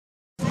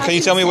Can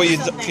you tell me what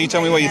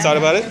you thought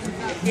about it?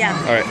 Yeah.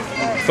 All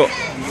right. Cool.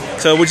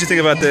 So, what'd you think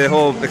about the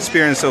whole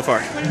experience so far?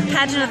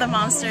 Pageant of the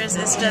Monsters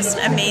is just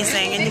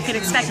amazing, and you could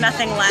expect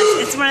nothing less.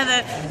 It's one of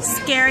the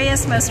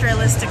scariest, most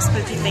realistic,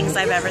 spooky things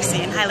I've ever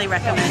seen. Highly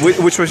recommend.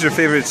 Which was your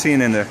favorite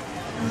scene in there?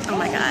 Oh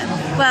my god.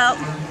 Well,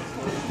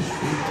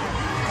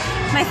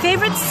 my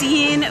favorite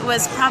scene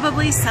was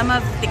probably some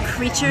of the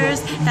creatures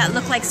that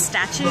look like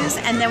statues,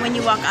 and then when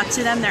you walk up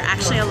to them, they're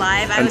actually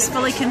alive. I was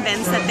fully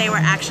convinced that they were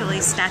actually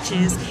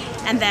statues,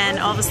 and then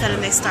all of a sudden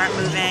they start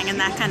moving, and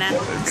that kind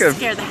of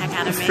scared the heck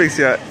out of me. Freaks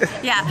you out.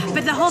 Yeah,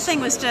 but the whole thing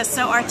was just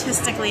so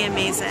artistically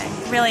amazing.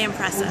 Really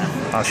impressive.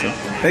 Awesome.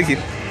 Thank you.